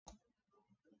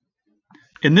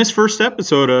In this first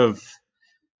episode of,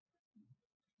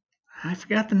 I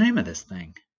forgot the name of this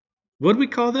thing. What do we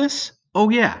call this? Oh,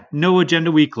 yeah, No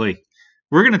Agenda Weekly.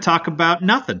 We're going to talk about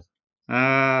nothing.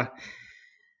 Uh,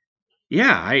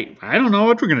 yeah, I don't know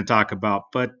what we're going to talk about,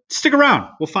 but stick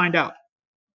around. We'll find out.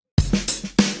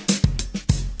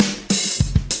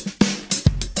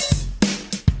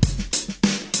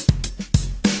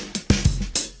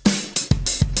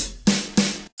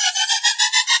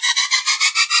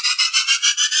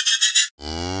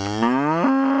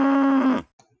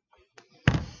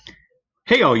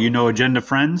 Hey, all you No Agenda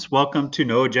friends. Welcome to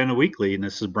No Agenda Weekly, and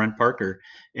this is Brent Parker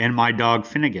and my dog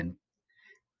Finnegan.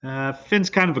 Finn's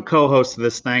kind of a co-host of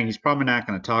this thing. He's probably not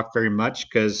going to talk very much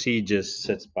because he just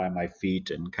sits by my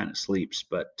feet and kind of sleeps.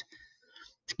 But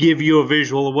to give you a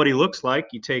visual of what he looks like,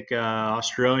 you take an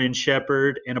Australian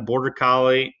Shepherd and a Border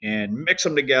Collie and mix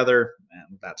them together,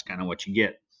 and that's kind of what you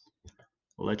get.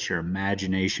 Let your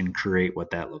imagination create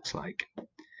what that looks like.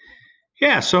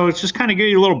 Yeah, so it's just kind of give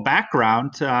you a little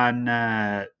background on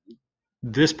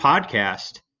this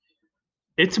podcast.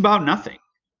 It's about nothing.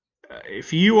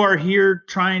 If you are here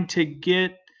trying to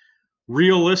get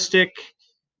realistic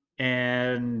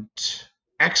and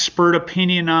expert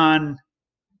opinion on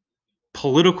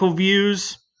political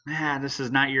views, this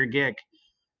is not your gig.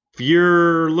 If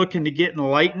you're looking to get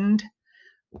enlightened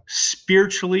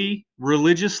spiritually,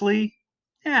 religiously,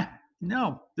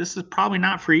 no, this is probably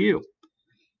not for you.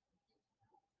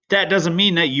 That doesn't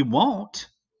mean that you won't,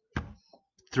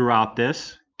 throughout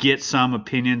this, get some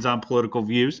opinions on political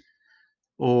views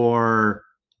or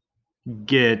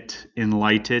get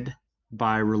enlightened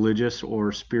by religious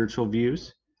or spiritual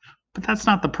views. But that's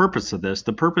not the purpose of this.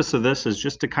 The purpose of this is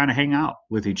just to kind of hang out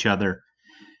with each other.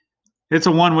 It's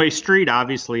a one-way street.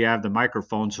 Obviously, I have the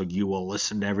microphone, so you will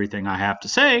listen to everything I have to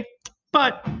say,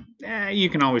 but you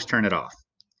can always turn it off.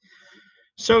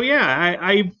 So, yeah,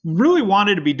 I really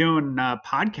wanted to be doing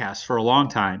podcasts for a long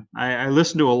time. I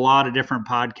listened to a lot of different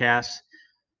podcasts,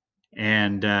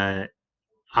 and I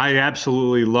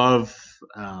absolutely love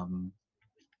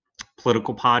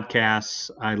political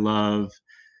podcasts. I love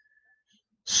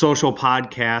social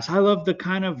podcasts. I love the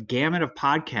kind of gamut of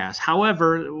podcasts.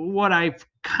 However, what I've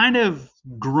kind of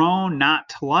grown not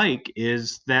to like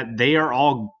is that they are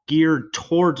all geared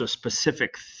towards a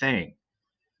specific thing.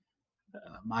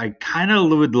 I kind of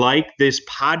would like this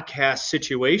podcast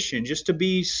situation just to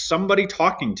be somebody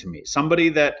talking to me, somebody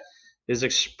that is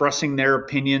expressing their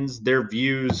opinions, their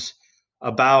views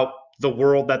about the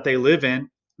world that they live in,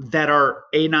 that are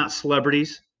not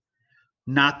celebrities,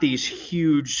 not these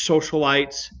huge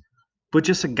socialites, but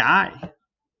just a guy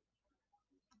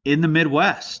in the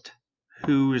Midwest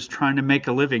who is trying to make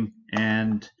a living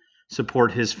and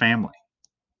support his family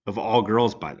of all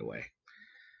girls, by the way.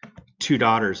 2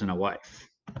 daughters and a wife.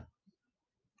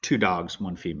 2 dogs,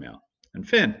 1 female. And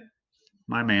Finn,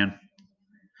 my man.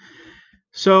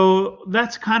 So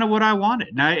that's kind of what I wanted.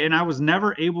 And I was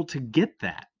never able to get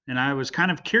that. And I was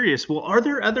kind of curious, well, are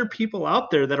there other people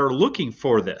out there that are looking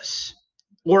for this?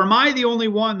 Or am I the only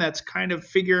one that's kind of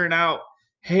figuring out,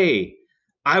 hey,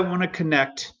 I want to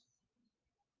connect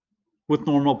with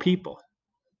normal people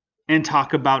and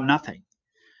talk about nothing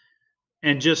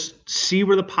and just see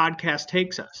where the podcast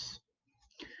takes us.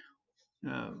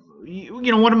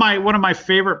 One of my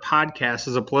favorite podcasts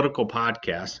is a political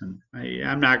podcast, and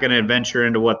I'm not going to venture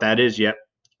into what that is yet.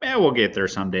 We'll get there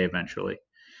someday eventually.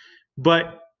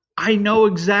 But I know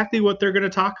exactly what they're going to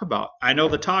talk about. I know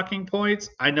the talking points.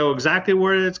 I know exactly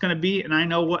where it's going to be, and I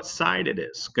know what side it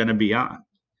is going to be on.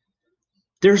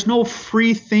 There's no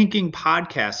free thinking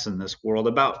podcasts in this world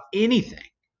about anything.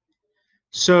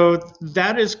 So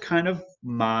that is kind of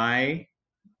my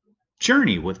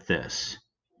journey with this.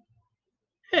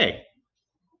 Hey,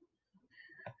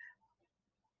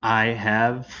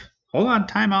 hold on,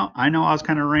 time out. I know I was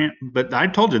kind of ranting, but I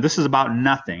told you this is about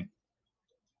nothing.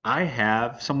 I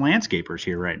have some landscapers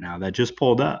here right now that just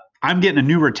pulled up. I'm getting a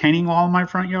new retaining wall in my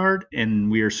front yard,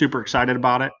 and we are super excited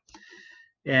about it.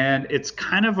 And it's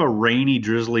kind of a rainy,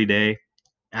 drizzly day.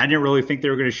 I didn't really think they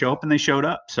were going to show up, and they showed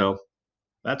up. So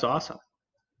that's awesome.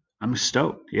 I'm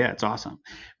stoked. Yeah, it's awesome.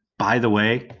 By the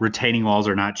way, retaining walls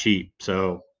are not cheap.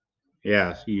 So,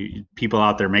 yeah, people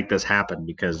out there make this happen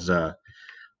because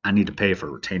I need to pay for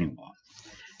a retaining wall.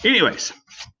 Anyways,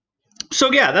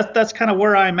 so yeah, that's kind of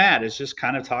where I'm at. It's just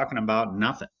kind of talking about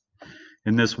nothing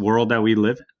in this world that we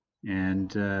live in.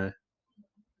 And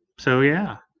so,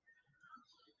 yeah.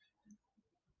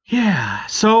 Yeah.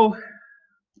 So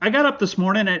I got up this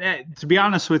morning, and to be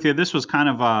honest with you, this was kind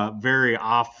of a very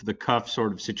off the cuff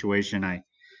sort of situation.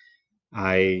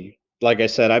 Like I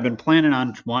said, I've been planning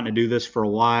on wanting to do this for a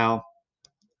while.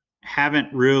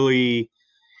 Haven't really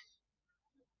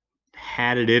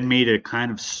had it in me to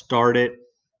kind of start it.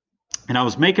 And I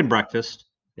was making breakfast.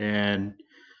 And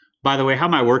by the way, how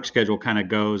my work schedule kind of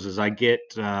goes is I get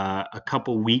a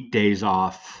couple weekdays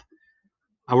off.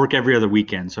 I work every other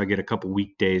weekend, so I get a couple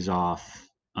weekdays off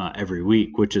every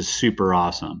week, which is super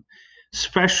awesome,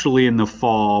 especially in the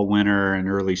fall, winter, and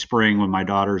early spring when my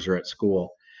daughters are at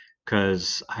school,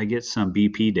 because I get some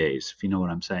BP days, if you know what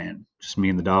I'm saying. Just me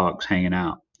and the dogs hanging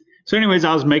out. So, anyways,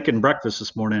 I was making breakfast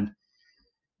this morning,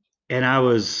 and I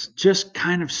was just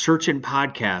kind of searching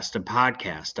podcast,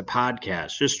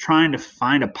 just trying to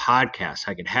find a podcast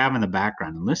I could have in the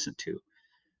background and listen to.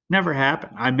 Never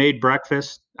happened. I made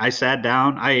breakfast. I sat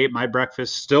down. I ate my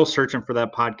breakfast, still searching for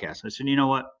that podcast. I said, you know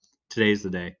what? Today's the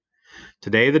day.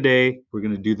 Today, the day we're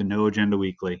going to do the No Agenda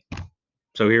Weekly.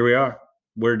 So here we are.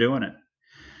 We're doing it.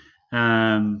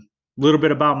 A little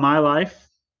bit about my life,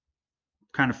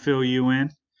 kind of fill you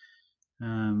in.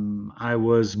 I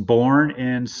was born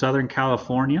in Southern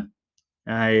California.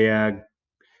 I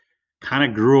kind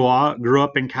of grew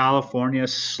up in California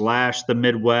 / the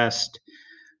Midwest.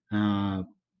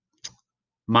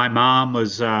 My mom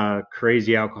was a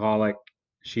crazy alcoholic.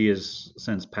 She has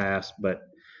since passed, but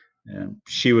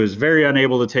she was very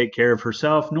unable to take care of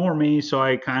herself nor me. So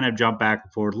I kind of jumped back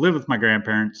and forth, lived with my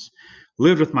grandparents,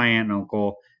 lived with my aunt and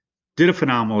uncle, did a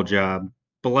phenomenal job.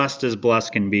 Blessed as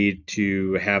blessed can be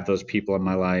to have those people in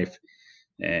my life.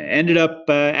 Ended up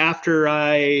after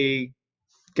I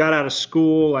got out of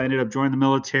school, I ended up joining the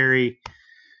military.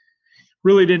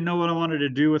 Really didn't know what I wanted to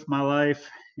do with my life.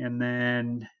 And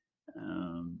then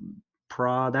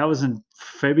that was in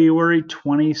February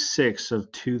 26th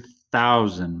of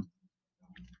 2000.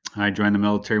 I joined the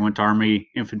military, went to Army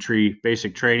Infantry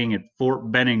Basic Training at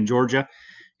Fort Benning, Georgia.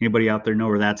 Anybody out there know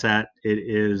where that's at? It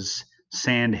is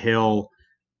Sand Hill.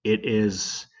 It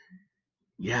is,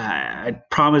 yeah, I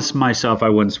promised myself I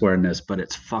wouldn't swear in this, but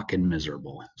it's fucking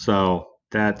miserable. So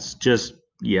that's just,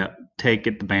 yeah, take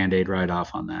it the Band-Aid right off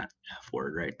on that F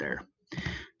word right there.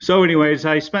 So anyways,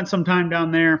 I spent some time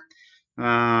down there.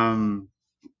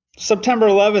 September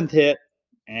 11th hit,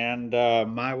 and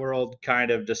my world kind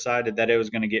of decided that it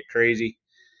was going to get crazy.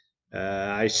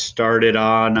 I started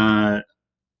on a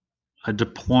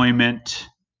deployment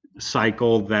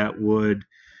cycle that would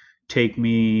take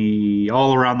me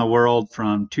all around the world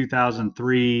from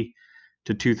 2003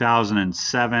 to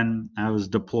 2007. I was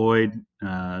deployed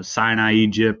Sinai,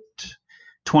 Egypt,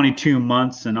 22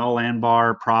 months in Al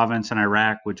Anbar province in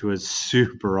Iraq, which was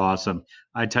super awesome.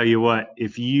 I tell you what,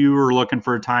 if you were looking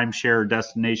for a timeshare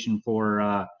destination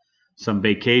for some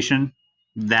vacation,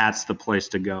 that's the place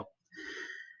to go.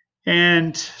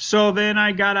 And so then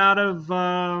I got out of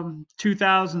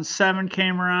 2007,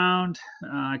 came around,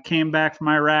 came back from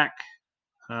Iraq.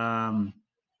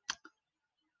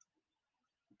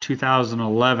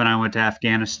 2011, I went to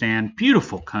Afghanistan.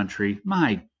 Beautiful country.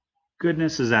 My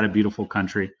goodness, is that a beautiful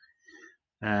country.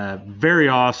 Very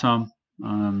awesome.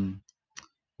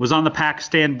 Was on the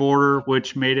Pakistan border,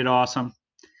 which made it awesome.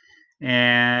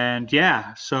 And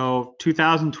yeah, so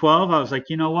 2012, I was like,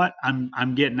 you know what?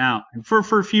 I'm getting out. And for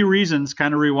a few reasons,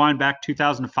 kind of rewind back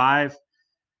 2005,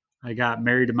 I got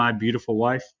married to my beautiful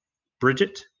wife,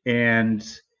 Bridget, and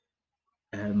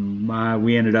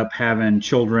we ended up having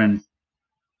children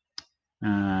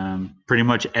pretty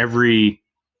much the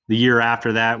year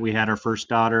after that. We had our first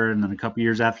daughter, and then a couple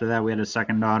years after that, we had a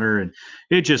second daughter, and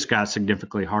it just got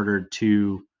significantly harder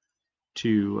to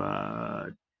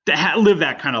live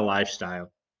that kind of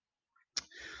lifestyle.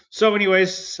 So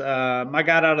anyways, I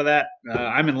got out of that.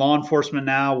 I'm in law enforcement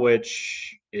now,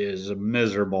 which is a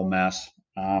miserable mess.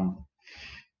 Well,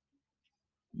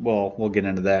 we'll get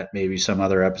into that maybe some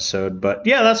other episode, but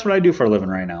yeah, that's what I do for a living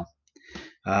right now.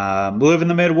 Live in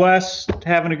the Midwest,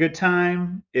 having a good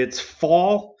time. It's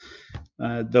fall.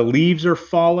 The leaves are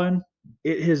falling.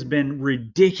 It has been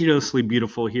ridiculously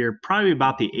beautiful here. Probably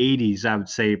about the 80s, I would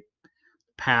say,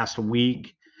 past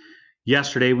week.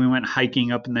 Yesterday, we went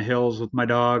hiking up in the hills with my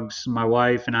dogs, my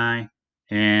wife and I,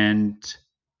 and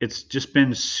it's just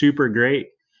been super great.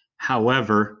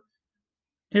 However,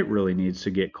 it really needs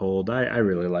to get cold. I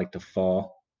really like the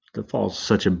fall. The fall is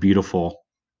such a beautiful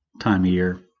time of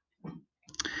year.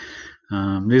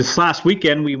 This last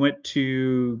weekend, we went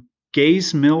to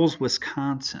Gays Mills,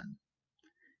 Wisconsin.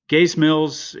 Gays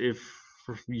Mills, if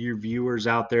for your viewers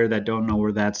out there that don't know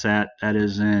where that's at, that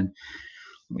is in,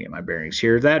 let me get my bearings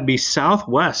here, that'd be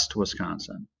southwest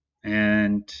Wisconsin.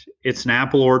 And it's an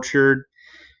apple orchard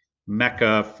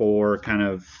mecca for kind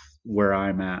of where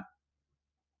I'm at.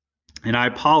 And I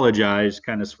apologize,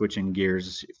 kind of switching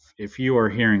gears, if you are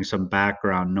hearing some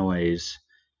background noise.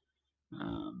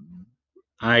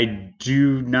 I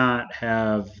do not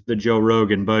have the Joe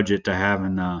Rogan budget to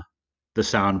having the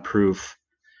soundproof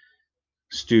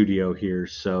studio here.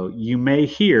 So you may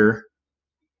hear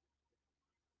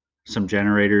some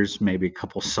generators, maybe a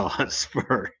couple saws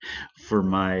for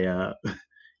my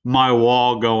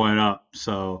wall going up.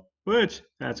 So which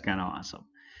that's kind of awesome.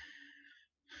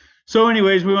 So,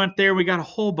 anyways, we went there. We got a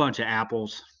whole bunch of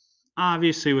apples.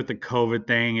 Obviously, with the COVID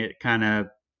thing, it kind of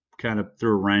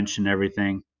threw a wrench and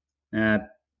everything. A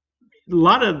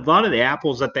lot of the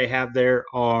apples that they have there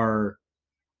are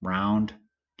round,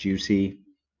 juicy.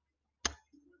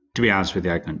 To be honest with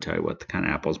you, I couldn't tell you what the kind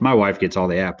of apples. My wife gets all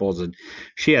the apples, and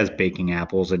she has baking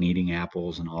apples and eating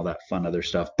apples and all that fun other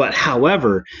stuff. But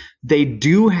however, they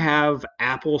do have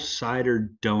apple cider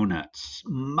donuts.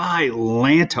 My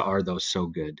Lanta, are those so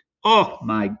good? Oh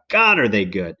my God, are they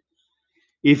good?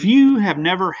 If you have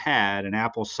never had an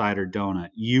apple cider donut,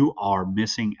 you are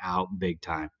missing out big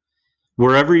time.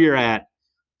 Wherever you're at,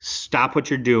 stop what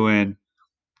you're doing,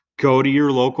 go to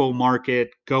your local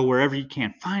market, go wherever you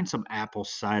can, find some apple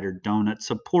cider donuts,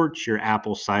 support your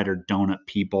apple cider donut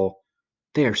people.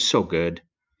 They are so good.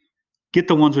 Get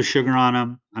the ones with sugar on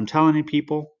them. I'm telling you,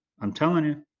 people, I'm telling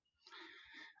you,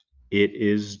 it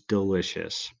is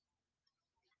delicious.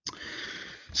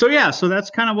 So, yeah, so that's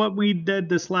kind of what we did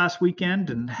this last weekend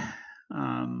and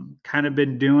kind of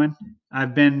been doing.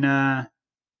 I've been,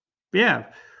 yeah,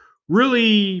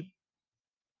 really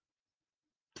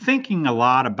thinking a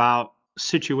lot about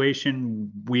situation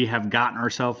we have gotten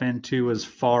ourselves into as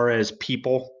far as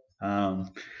people, not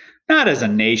as a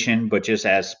nation, but just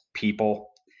as people.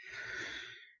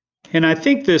 And I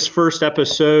think this first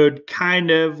episode,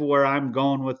 kind of where I'm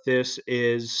going with this,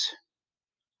 is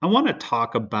I want to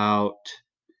talk about.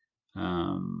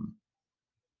 Um,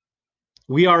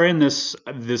 we are in this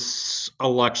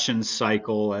election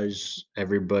cycle, as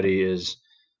everybody is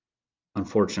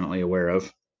unfortunately aware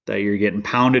of, that you're getting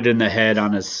pounded in the head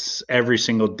on every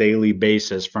single daily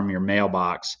basis from your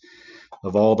mailbox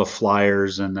of all the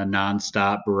flyers and the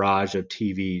nonstop barrage of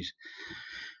TVs.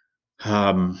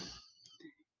 Um,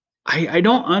 I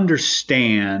don't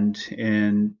understand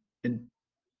and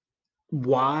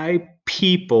why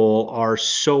people are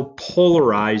so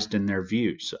polarized in their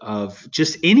views of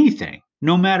just anything,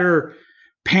 no matter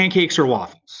pancakes or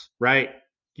waffles, right?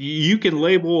 You can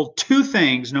label two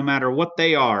things no matter what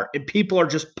they are, and people are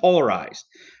just polarized.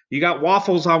 You got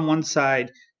waffles on one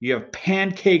side, you have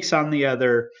pancakes on the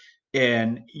other,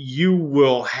 and you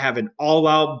will have an all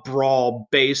out brawl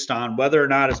based on whether or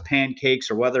not it's pancakes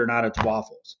or whether or not it's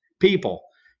waffles. People,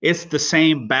 it's the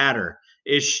same batter,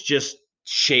 it's just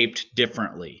shaped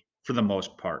differently for the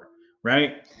most part,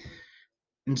 right?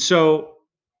 And so,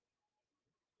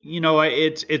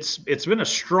 it's been a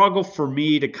struggle for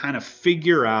me to kind of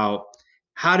figure out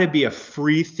how to be a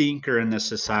free thinker in the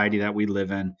society that we live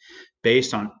in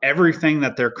based on everything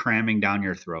that they're cramming down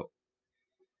your throat.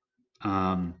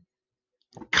 Kind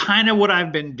of what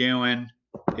I've been doing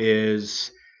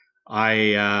is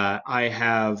I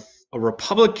have a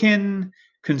Republican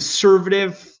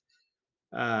conservative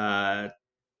uh,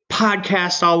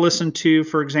 podcast I'll listen to,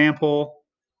 for example,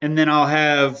 and then I'll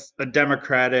have a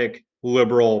Democratic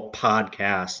liberal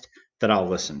podcast that I'll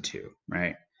listen to,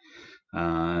 right?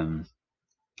 Um,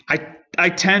 I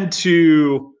tend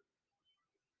to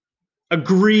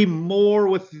agree more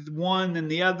with one than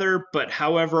the other, but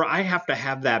however, I have to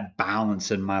have that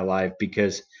balance in my life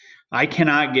because I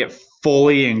cannot get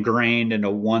fully ingrained into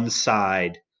one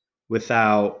side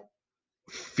without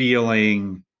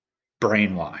feeling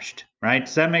brainwashed, right?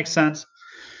 Does that make sense?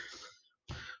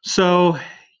 So,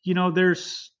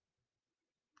 there's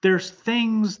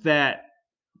things that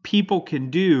people can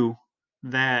do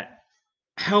that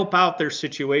help out their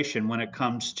situation when it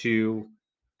comes to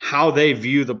how they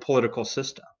view the political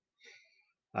system.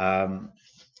 Um,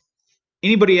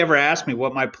 Anybody ever ask me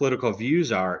what my political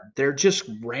views are? They're just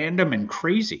random and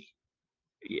crazy.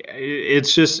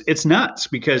 It's nuts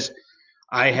because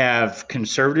I have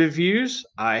conservative views,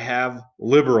 I have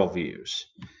liberal views,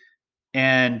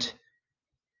 and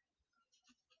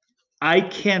I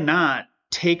cannot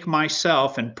take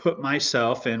myself and put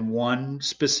myself in one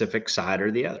specific side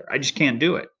or the other. I just can't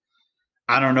do it.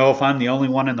 I don't know if I'm the only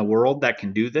one in the world that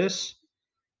can do this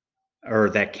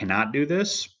or that cannot do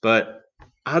this, but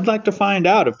I'd like to find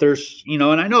out if there's, and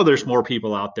I know there's more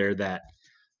people out there that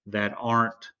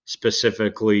aren't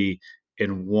specifically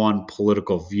in one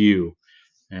political view,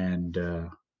 and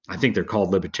I think they're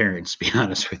called libertarians, to be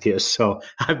honest with you. So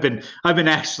I've been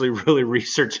actually really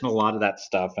researching a lot of that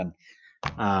stuff, and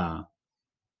uh,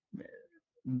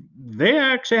 they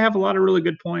actually have a lot of really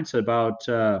good points about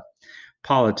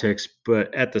politics,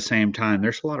 but at the same time,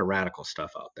 there's a lot of radical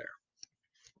stuff out there.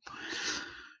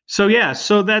 So yeah,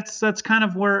 so that's kind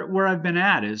of where I've been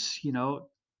at is,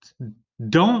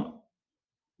 don't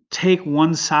take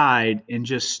one side and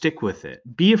just stick with it.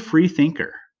 Be a free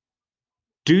thinker.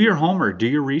 Do your homework, do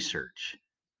your research.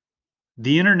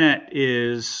 The internet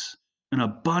is an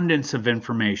abundance of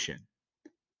information,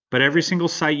 but every single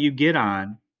site you get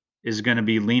on is going to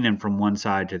be leaning from one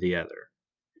side to the other.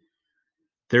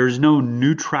 There's no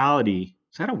neutrality.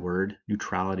 Is that a word?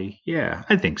 Neutrality? Yeah,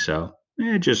 I think so.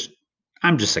 I'm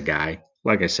just a guy,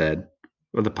 like I said,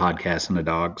 with a podcast and a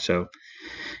dog. So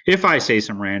if I say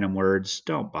some random words,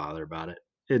 don't bother about it.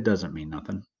 It doesn't mean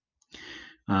nothing.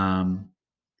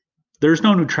 There's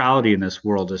no neutrality in this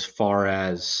world as far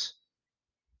as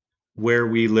where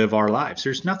we live our lives.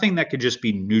 There's nothing that could just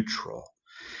be neutral.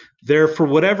 There, for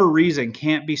whatever reason,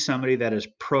 can't be somebody that is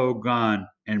pro-gun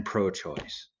and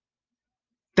pro-choice.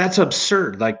 That's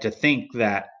absurd. Like to think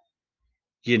that,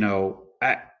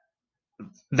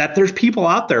 that there's people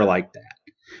out there like that.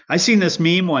 I seen this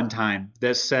meme one time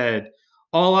that said,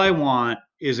 all I want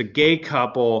is a gay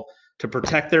couple to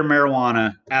protect their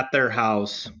marijuana at their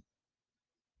house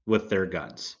with their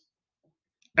guns.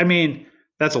 I mean,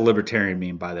 that's a libertarian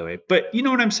meme, by the way. But you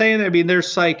know what I'm saying? I mean,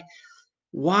 there's like,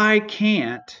 why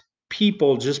can't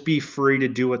people just be free to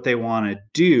do what they want to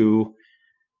do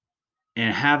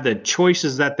and have the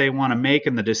choices that they want to make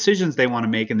and the decisions they want to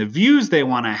make and the views they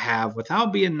want to have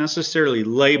without being necessarily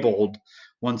labeled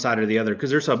one side or the other?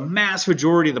 Because there's a mass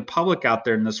majority of the public out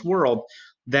there in this world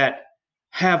that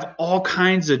have all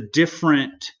kinds of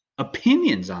different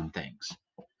opinions on things.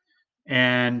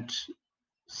 And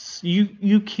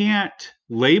you can't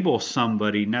label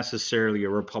somebody necessarily a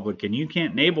Republican. You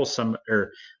can't label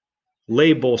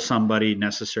somebody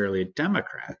necessarily a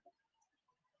Democrat.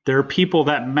 There are people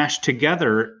that mesh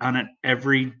together on an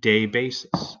everyday basis.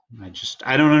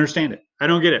 I don't understand it. I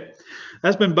don't get it.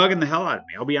 That's been bugging the hell out of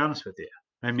me. I'll be honest with you.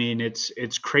 I mean,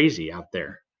 it's crazy out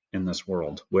there in this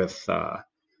world with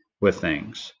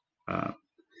things.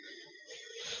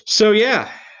 So yeah.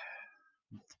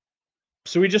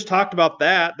 So we just talked about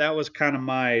that. That was kind of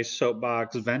my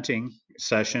soapbox venting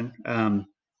session.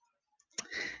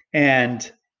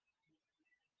 And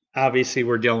obviously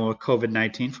we're dealing with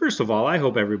COVID-19. First of all, I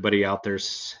hope everybody out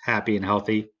there's happy and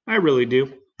healthy. I really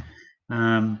do.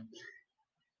 Yeah,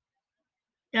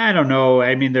 I don't know.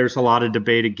 I mean, there's a lot of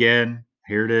debate again.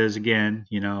 Here it is again.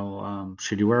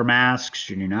 Should you wear a mask?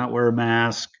 Should you not wear a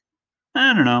mask?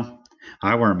 I don't know.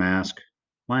 I wear a mask.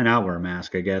 Why not wear a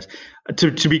mask, I guess?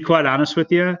 To be quite honest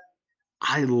with you,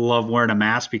 I love wearing a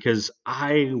mask because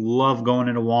I love going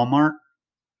into Walmart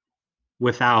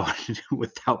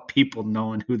without people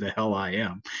knowing who the hell I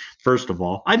am. First of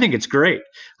all, I think it's great.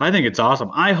 I think it's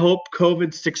awesome. I hope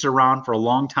COVID sticks around for a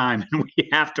long time and we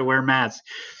have to wear masks,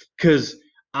 because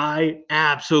I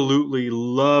absolutely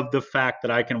love the fact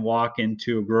that I can walk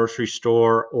into a grocery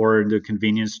store or into a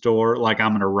convenience store like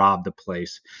I'm going to rob the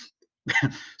place.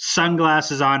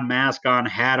 Sunglasses on, mask on,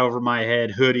 hat over my head,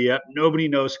 hoodie up. Nobody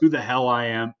knows who the hell I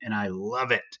am, and I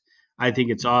love it. I think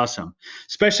it's awesome,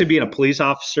 especially being a police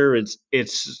officer.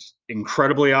 It's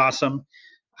incredibly awesome.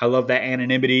 I love that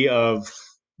anonymity of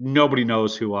nobody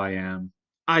knows who I am.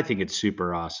 I think it's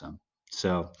super awesome.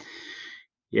 So,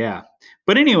 yeah.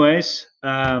 But anyways,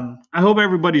 I hope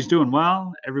everybody's doing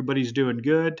well. Everybody's doing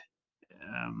good.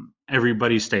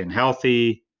 Everybody's staying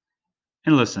healthy.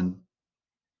 And listen,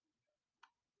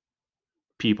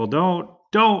 people,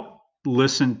 don't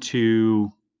listen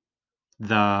to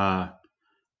the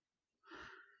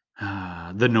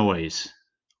noise,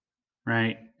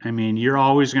 right? I mean, you're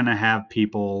always going to have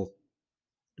people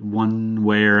one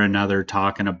way or another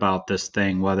talking about this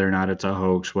thing, whether or not it's a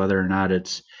hoax, whether or not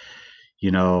it's,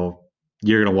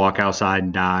 you're going to walk outside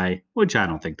and die, which I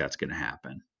don't think that's going to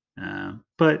happen.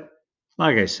 But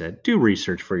like I said, do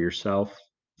research for yourself.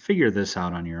 Figure this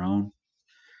out on your own.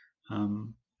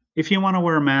 If you want to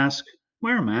wear a mask,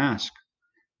 wear a mask.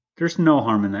 There's no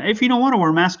harm in that. If you don't want to wear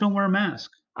a mask, don't wear a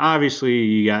mask. Obviously,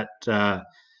 you got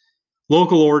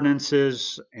local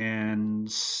ordinances and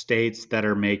states that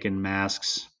are making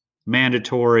masks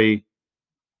mandatory.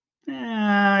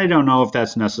 I don't know if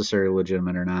that's necessarily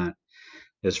legitimate or not,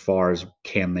 as far as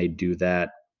can they do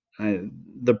that.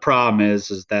 The problem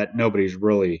is that nobody's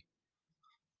really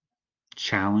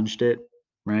challenged it,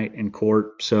 right, in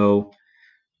court. So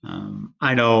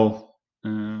I know,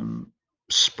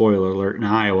 spoiler alert, in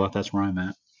Iowa, that's where I'm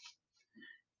at.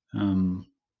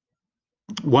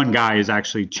 One guy is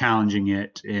actually challenging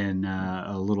it in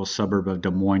a little suburb of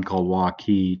Des Moines called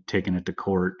Waukee, taking it to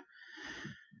court.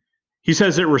 He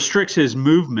says it restricts his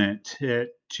movement. It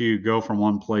to go from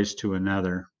one place to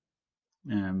another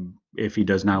if he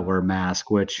does not wear a mask,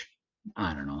 which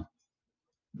I don't know.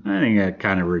 I think that's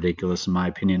kind of ridiculous in my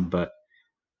opinion, but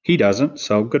he doesn't,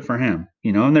 so good for him.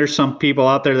 And there's some people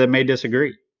out there that may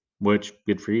disagree, which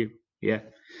good for you. Yeah.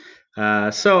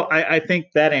 So I think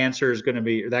that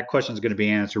question is going to be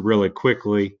answered really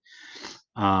quickly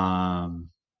about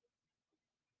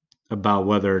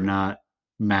whether or not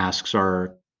masks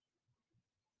are,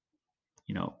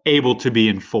 able to be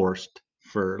enforced,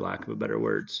 for lack of better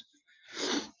words.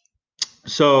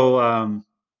 So,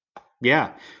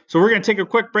 yeah. So we're going to take a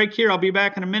quick break here. I'll be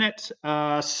back in a minute.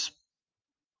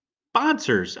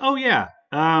 Sponsors. Oh, yeah.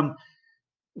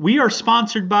 We are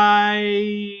sponsored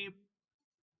by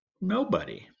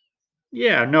nobody.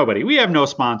 Yeah, nobody. We have no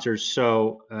sponsors.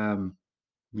 So,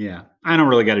 yeah, I don't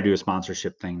really got to do a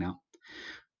sponsorship thing now.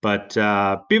 But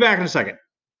be back in a second.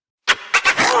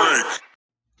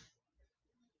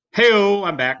 Hey-o,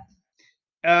 I'm back.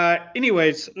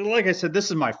 Anyways, like I said,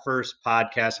 this is my first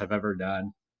podcast I've ever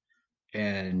done.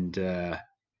 And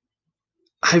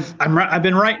I've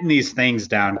been writing these things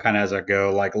down kind of as I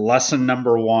go, like lesson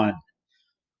number 1,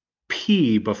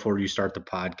 pee before you start the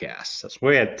podcast. That's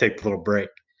why I had to take a little break.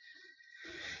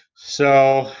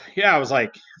 So yeah, I was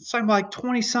like, I'm like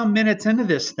 20 some minutes into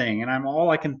this thing, and all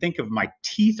I can think of, my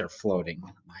teeth are floating.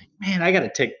 I'm like, man, I got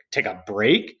to take a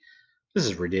break. This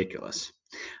is ridiculous.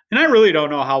 And I really don't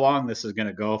know how long this is going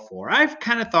to go for. I've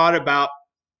kind of thought about,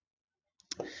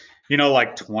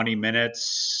 like 20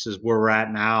 minutes is where we're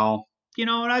at now. And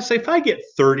I say if I get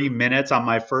 30 minutes on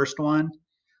my first one,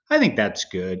 I think that's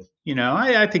good.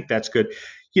 I think that's good.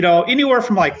 Anywhere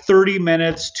from like 30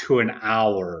 minutes to an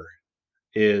hour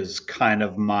is kind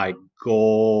of my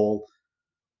goal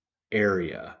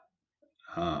area.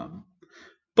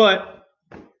 But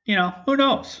who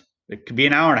knows? It could be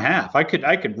an hour and a half. I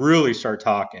could really start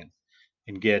talking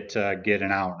and get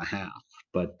an hour and a half.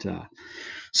 But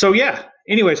so yeah.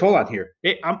 Anyways, hold on here.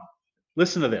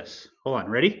 Listen to this. Hold on.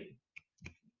 Ready?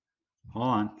 Hold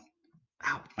on.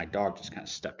 Ow, my dog just kind of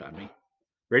stepped on me.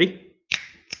 Ready?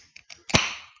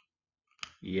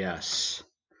 Yes.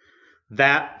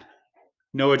 That,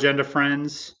 No Agenda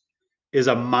Friends, is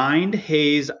a Mind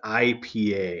Haze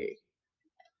IPA.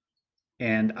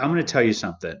 And I'm going to tell you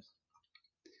something.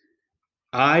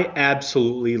 I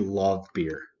absolutely love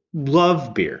beer.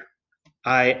 Love beer.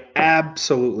 I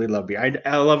absolutely love beer.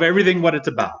 I love everything what it's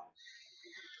about.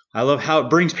 I love how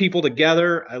it brings people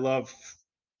together. I love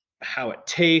how it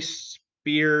tastes.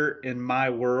 Beer in my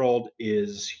world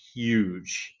is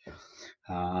huge.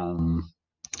 Order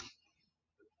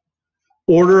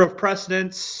of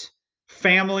precedence,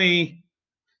 family,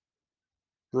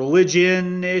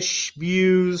 religion-ish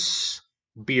views,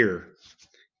 beer.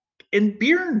 And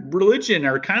beer and religion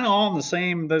are kind of all in the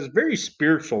same. That's very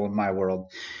spiritual in my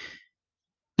world.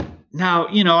 Now,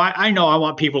 I know I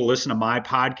want people to listen to my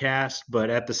podcast, but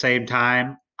at the same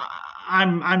time,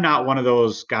 I'm not one of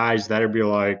those guys that'd be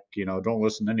like, don't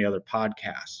listen to any other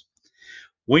podcasts.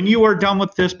 When you are done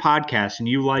with this podcast and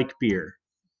you like beer,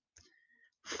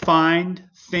 find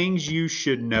things you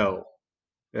should know.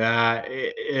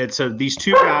 It's these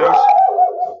two guys.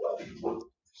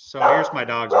 So here's my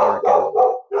dog's barking.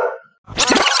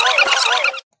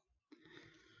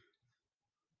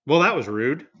 Well, that was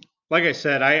rude. Like I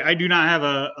said, I do not have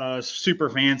a super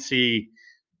fancy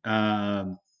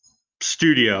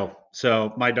studio.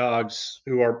 So my dogs,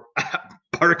 who are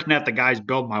barking at the guys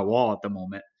building my wall at the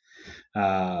moment.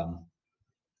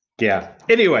 Yeah.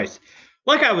 Anyways,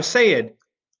 like I was saying,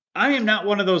 I am not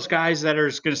one of those guys that are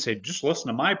going to say, just listen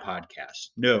to my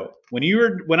podcast. No. When you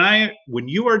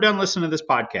are done listening to this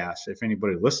podcast, if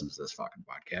anybody listens to this fucking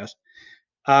podcast,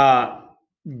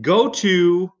 go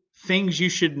to things you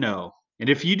should know. And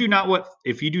if you do not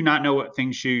know what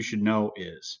things you should know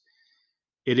is,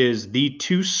 it is the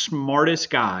two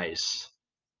smartest guys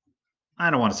I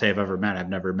don't want to say I've ever met. I've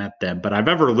never met them, but I've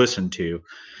ever listened to.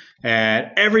 And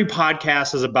every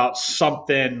podcast is about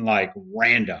something like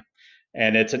random.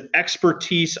 And it's an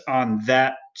expertise on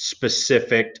that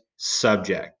specific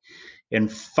subject.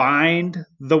 And find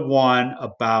the one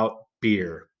about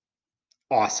beer.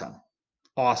 Awesome.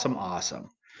 Awesome.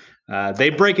 Awesome. They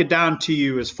break it down to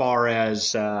you as far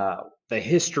as the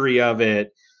history of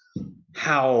it,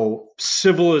 how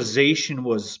civilization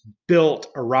was built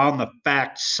around the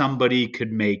fact somebody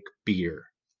could make beer.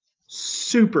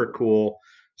 Super cool,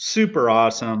 super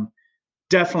awesome.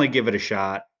 Definitely give it a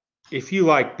shot. If you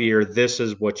like beer, this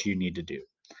is what you need to do.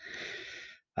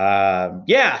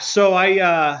 Yeah, so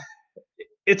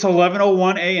it's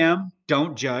 11:01 a.m.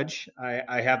 Don't judge.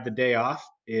 I have the day off.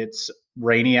 It's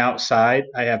rainy outside.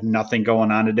 I have nothing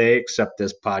going on today except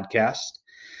this podcast.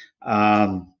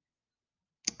 Um,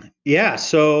 yeah,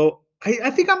 so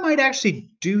I think I might actually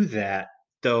do that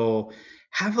though.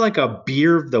 Have like a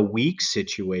beer of the week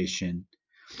situation.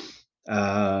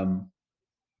 Um,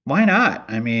 why not?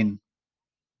 I mean,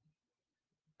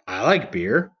 I like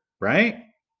beer, right?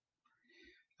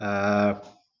 Uh,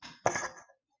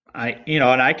 and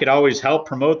I could always help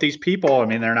promote these people. I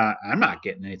mean, I'm not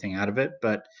getting anything out of it,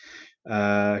 but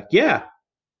yeah.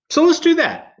 So let's do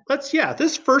that.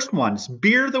 This first one's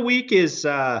beer of the week is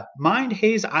Mind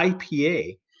Haze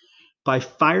IPA by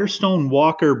Firestone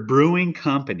Walker Brewing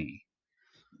Company.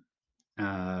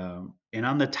 And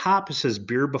on the top it says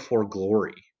beer before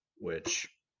glory, which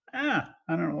I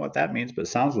don't know what that means, but it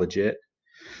sounds legit.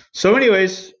 So,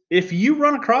 anyways, if you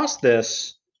run across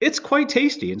this, it's quite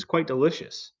tasty and it's quite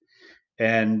delicious.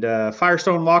 And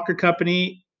Firestone Walker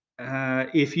Company,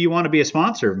 if you want to be a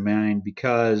sponsor of mine,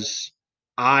 because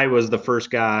I was the first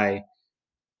guy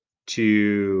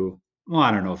to, well,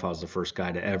 I don't know if I was the first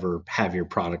guy to ever have your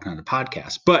product on a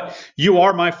podcast, but you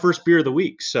are my first beer of the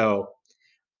week. So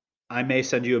I may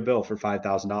send you a bill for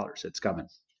 $5,000. It's coming.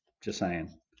 Just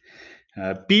saying.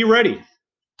 Be ready.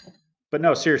 But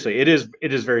no, seriously, it is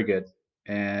very good.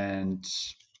 And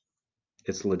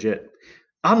it's legit.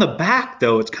 On the back,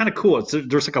 though, it's kind of cool.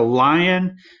 There's like a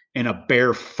lion and a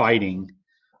bear fighting.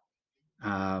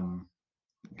 Um,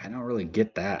 I don't really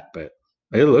get that, but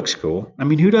it looks cool. I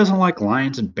mean, who doesn't like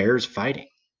lions and bears fighting?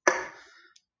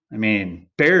 I mean,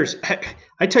 bears.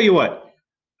 I tell you what.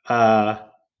 Uh,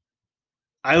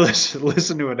 I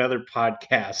listen to another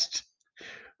podcast.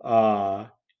 Uh,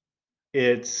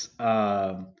 it's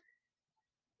Hank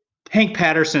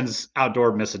Patterson's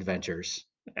Outdoor Misadventures.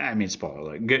 I mean,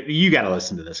 spoiler. You got to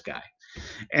listen to this guy,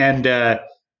 and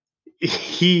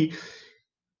he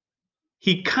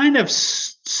he kind of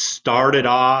started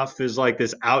off as like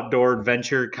this outdoor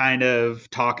adventure, kind of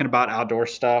talking about outdoor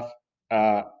stuff.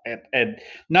 And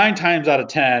 9 times out of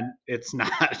 10, it's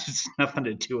not. It's nothing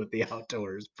to do with the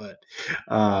outdoors. But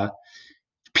uh,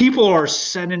 people are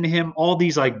sending him all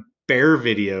these like bear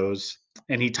videos,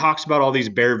 and he talks about all these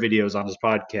bear videos on his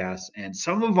podcast, and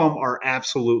some of them are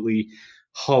absolutely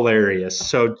hilarious.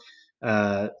 So,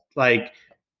 uh, like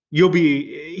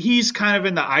he's kind of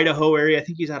in the Idaho area. I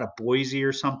think he's out of Boise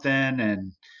or something,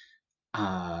 and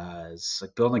it's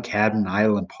like building a cabin in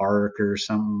Island Park or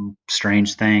some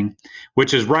strange thing,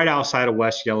 which is right outside of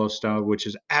West Yellowstone, which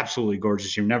is absolutely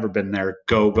gorgeous. You've never been there?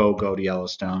 Go to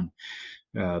Yellowstone.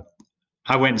 Uh,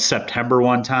 I went in September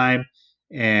one time,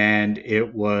 and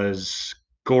it was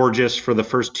gorgeous for the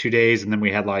first 2 days, and then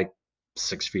we had like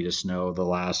 6 feet of snow the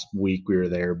last week we were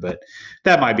there. But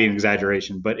that might be an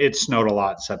exaggeration. But it snowed a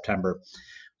lot in September.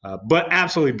 But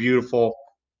absolutely beautiful.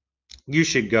 You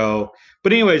should go.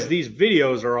 But anyways, these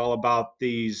videos are all about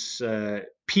these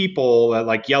people at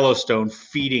like Yellowstone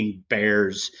feeding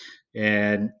bears,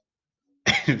 and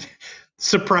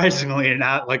surprisingly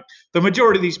not, like the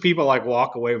majority of these people like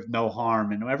walk away with no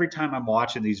harm. And every time I'm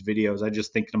watching these videos, I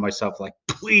just think to myself, like,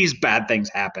 please bad things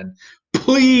happen.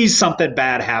 Please something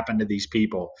bad happen to these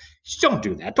people. Just don't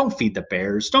do that. Don't feed the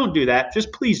bears. Don't do that.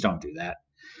 Just please don't do that.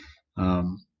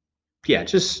 Um, yeah,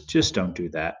 just don't do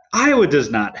that. Iowa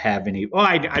does not have any. Well,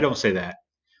 I don't say that.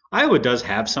 Iowa does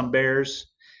have some bears.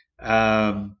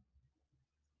 Um,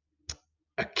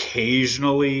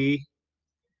 Occasionally,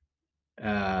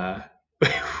 uh,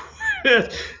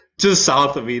 just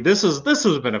south of me. This has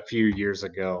been a few years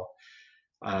ago.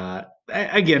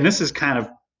 Again, this is kind of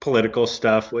political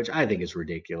stuff, which I think is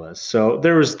ridiculous. So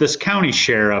there was this county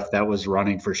sheriff that was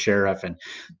running for sheriff, and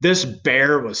this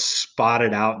bear was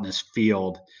spotted out in this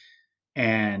field,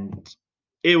 and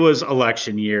it was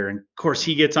election year. And of course,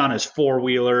 he gets on his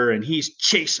four-wheeler and he's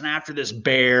chasing after this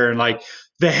bear, and like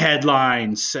the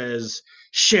headline says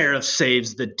sheriff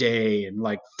saves the day and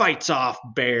like fights off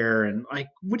bear, and like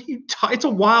what do you it's a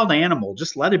wild animal,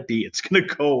 just let it be, it's gonna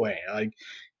go away. Like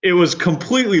it was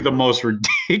completely the most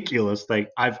ridiculous thing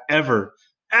I've ever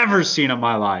seen in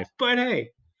my life. But hey,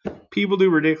 people do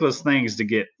ridiculous things to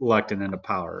get elected into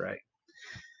power,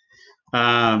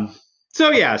 right?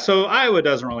 So yeah, so Iowa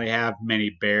doesn't really have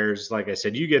many bears. Like I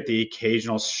said, you get the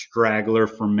occasional straggler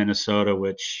from Minnesota,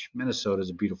 which Minnesota is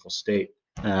a beautiful state.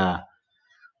 Uh,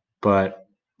 but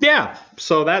yeah,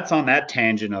 so that's on that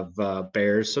tangent of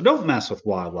bears. So don't mess with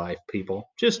wildlife, people.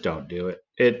 Just don't do it.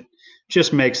 It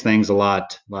just makes things a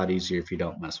lot easier if you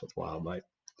don't mess with wildlife.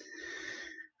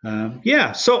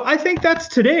 Yeah, so I think that's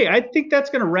today. I think that's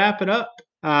going to wrap it up.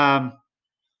 Yeah,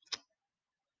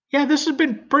 this has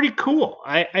been pretty cool.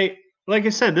 I like I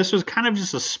said, this was kind of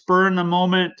just a spur in the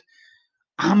moment.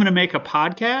 I'm going to make a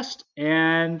podcast,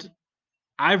 and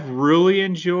I've really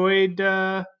enjoyed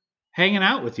hanging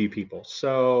out with you people.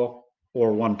 So,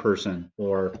 or one person,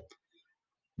 or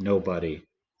nobody.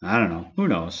 I don't know. Who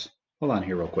knows? Hold on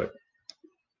here real quick.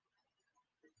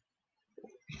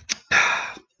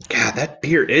 God, that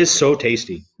beer is so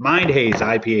tasty. Mind Haze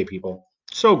IPA, people.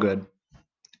 So good.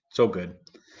 So good.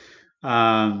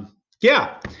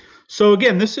 Yeah. So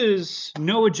again, this is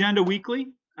No Agenda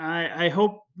Weekly. I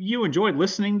hope you enjoyed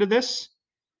listening to this.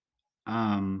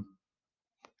 Um,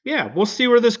 yeah, we'll see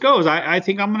where this goes. I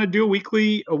think I'm going to do a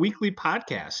weekly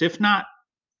podcast. If not,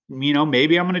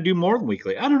 maybe I'm going to do more than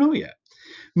weekly. I don't know yet.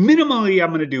 Minimally, I'm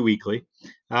going to do weekly.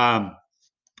 Um,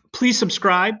 please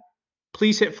subscribe.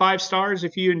 Please hit 5 stars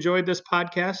if you enjoyed this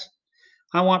podcast.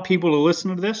 I want people to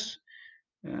listen to this.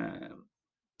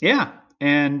 Yeah,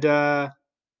 and I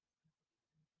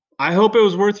hope it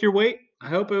was worth your wait. I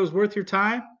hope it was worth your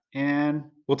time, and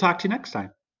we'll talk to you next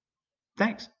time.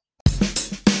 Thanks.